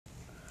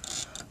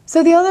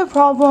So the other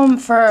problem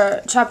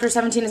for chapter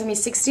 17 is going to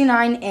be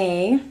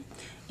 69A,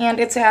 and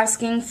it's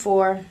asking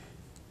for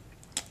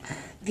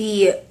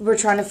we're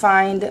trying to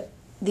find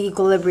the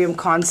equilibrium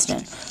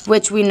constant,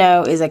 which we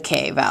know is a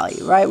K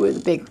value, right,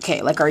 with a big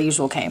K, like our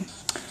usual K.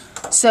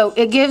 So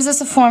it gives us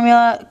a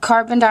formula,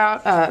 carbon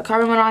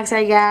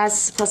monoxide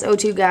gas plus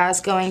O2 gas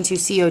going to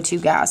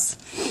CO2 gas.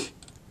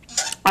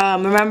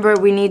 Remember,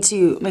 we need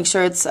to make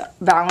sure it's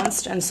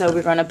balanced, and so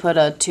we're going to put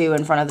a 2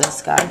 in front of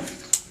this guy.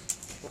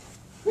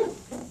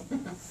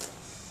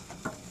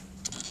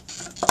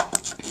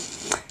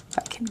 If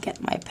I can get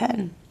my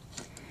pen.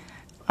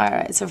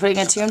 Alright, so putting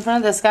a 2 in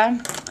front of this guy,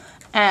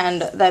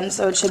 and then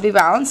so it should be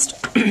balanced.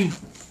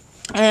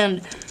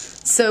 And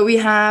so we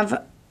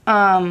have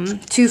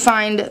to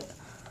find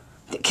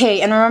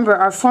K, and remember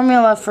our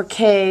formula for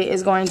K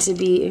is going to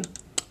be,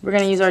 we're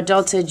going to use our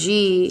delta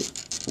G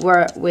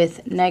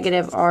with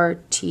negative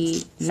RT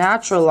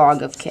natural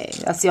log of K.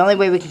 That's the only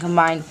way we can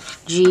combine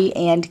G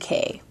and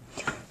K.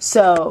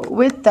 So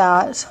with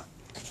that,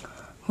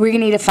 we're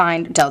going to need to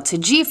find delta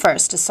G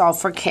first to solve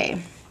for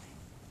K.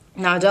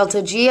 Now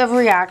delta G of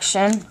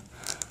reaction,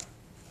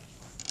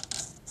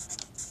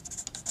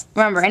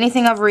 remember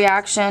anything of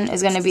reaction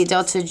is going to be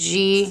delta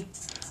G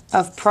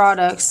of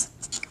products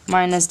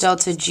minus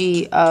delta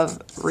G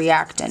of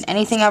reactant.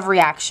 Anything of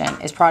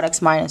reaction is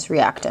products minus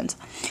reactants.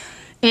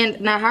 And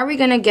now how are we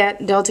going to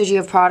get delta G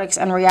of products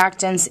and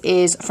reactants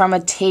is from a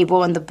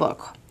table in the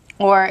book.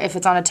 Or if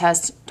it's on a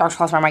test, Dr.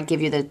 Klossmeyer might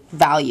give you the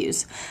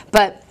values.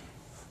 But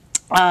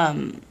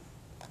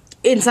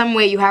in some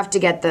way you have to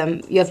get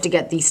them, you have to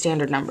get these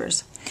standard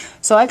numbers.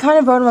 So I kind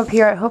of wrote them up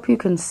here. I hope you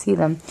can see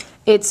them.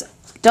 It's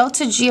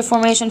delta G of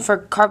formation for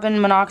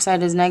carbon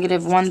monoxide is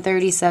negative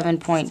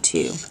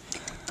 137.2.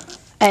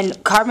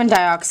 And carbon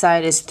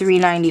dioxide is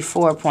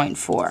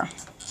 394.4.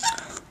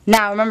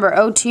 Now remember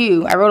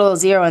O2, I wrote a little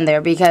 0 in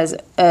there because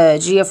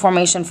G of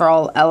formation for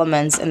all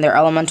elements in their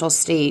elemental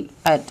state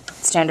at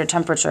standard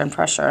temperature and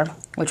pressure,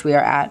 which we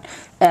are at,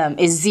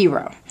 is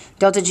 0.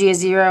 Delta G is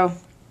 0,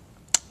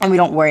 and we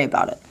don't worry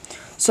about it.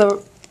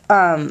 So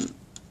remember,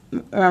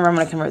 I'm going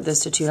to convert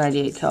this to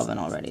 298 Kelvin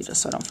already,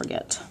 just so I don't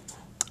forget.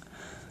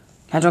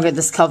 I don't get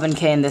this Kelvin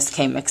K and this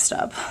K mixed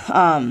up.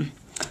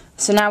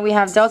 So now we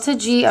have delta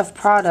G of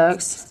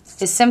products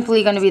is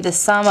simply going to be the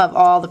sum of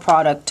all the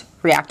product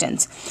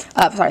reactants.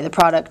 The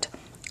product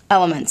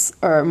elements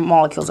or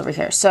molecules over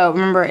here. So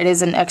remember, it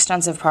is an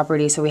extensive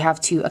property, so we have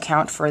to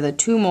account for the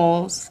 2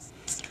 moles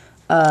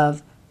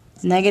of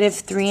negative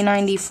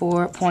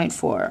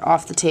 394.4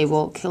 off the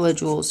table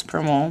kilojoules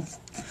per mole.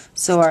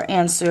 So our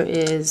answer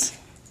is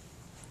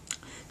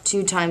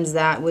 2 times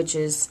that, which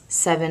is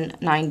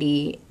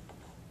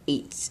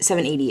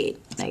 788,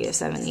 negative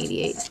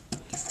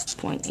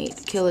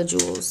 788.8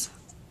 kilojoules.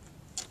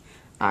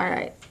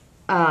 Alright,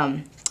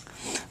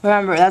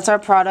 remember that's our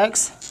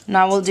products.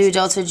 Now we'll do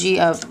delta G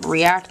of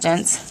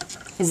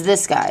reactants, is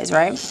this guy's,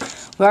 right?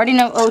 We already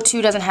know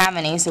O2 doesn't have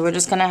any, so we're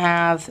just going to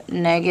have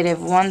negative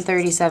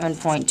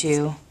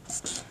 137.2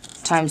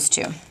 times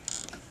 2.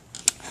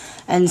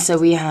 And so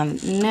we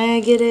have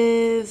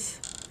negative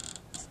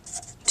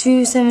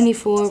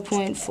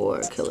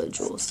 274.4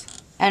 kilojoules.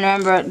 And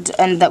remember,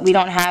 that we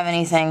don't have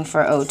anything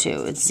for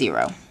O2. It's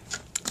 0.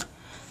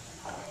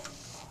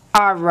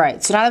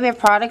 Alright, so now that we have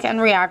product and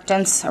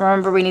reactants,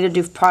 remember we need to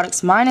do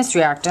products minus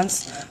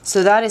reactants.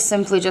 So that is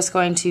simply just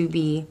going to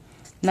be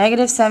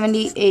negative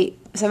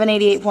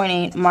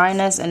 788.8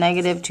 minus a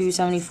negative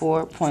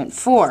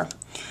 274.4.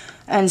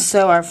 And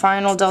so our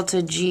final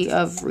delta G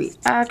of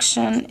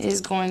reaction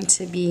is going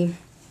to be,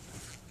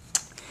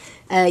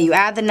 you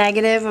add the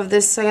negative of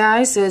this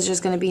guy, so it's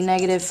just going to be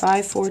negative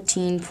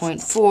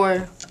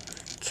 514.4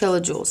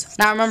 kilojoules.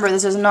 Now remember,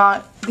 this is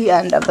not the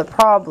end of the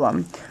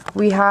problem.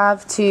 We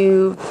have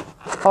to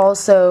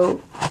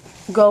also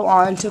go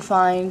on to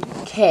find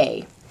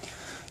K.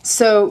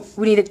 So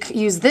we need to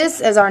use this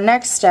as our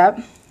next step,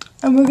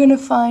 and we're going to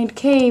find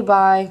K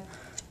by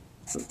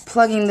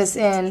plugging this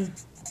in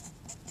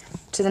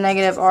to the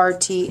negative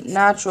RT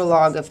natural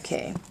log of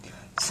K.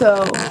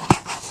 So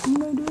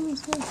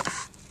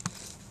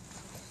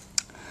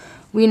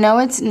we know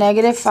it's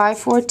negative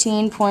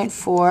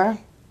 514.4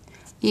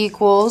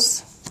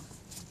 equals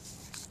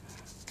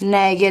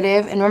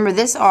negative, and remember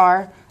this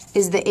R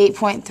is the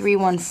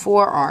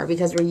 8.314 R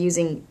because we're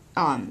using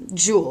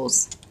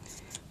joules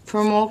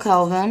per mole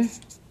Kelvin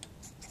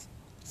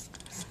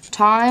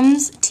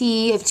times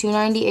T of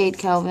 298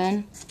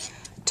 Kelvin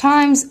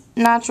times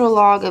natural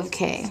log of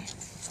K.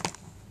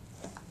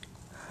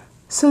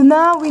 So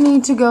now we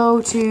need to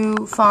go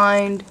to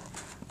find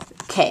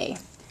K.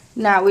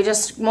 Now we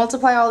just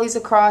multiply all these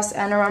across,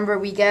 and remember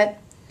we're going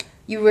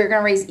to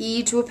raise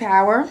e to a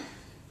power,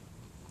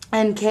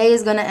 and K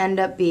is going to end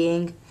up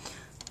being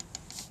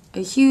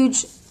a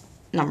huge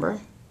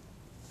number.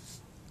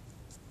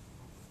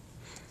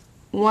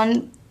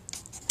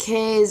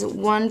 K is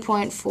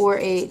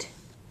 1.48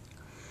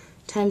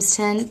 times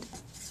 10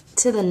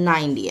 to the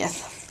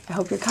 90th. I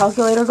hope your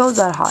calculator goes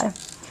that high.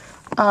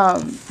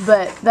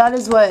 But that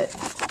is what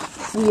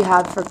we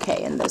have for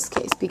K in this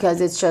case,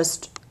 because it's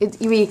just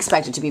we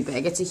expect it to be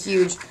big. It's a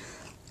huge,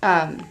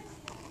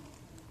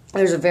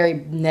 there's a very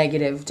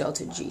negative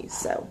delta G,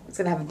 so it's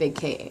going to have a big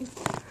Ka.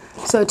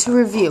 So to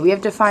review, we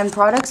have to find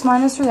products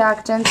minus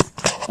reactants,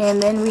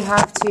 and then we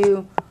have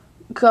to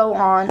go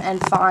on and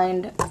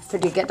find, to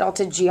get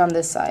delta G on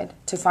this side,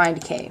 to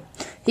find K.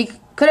 He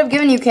could have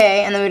given you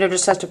K, and then we'd have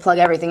just have to plug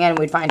everything in, and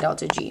we'd find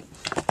delta G.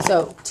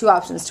 So 2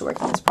 options to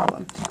work in this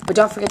problem. But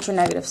don't forget your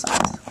negative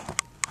signs.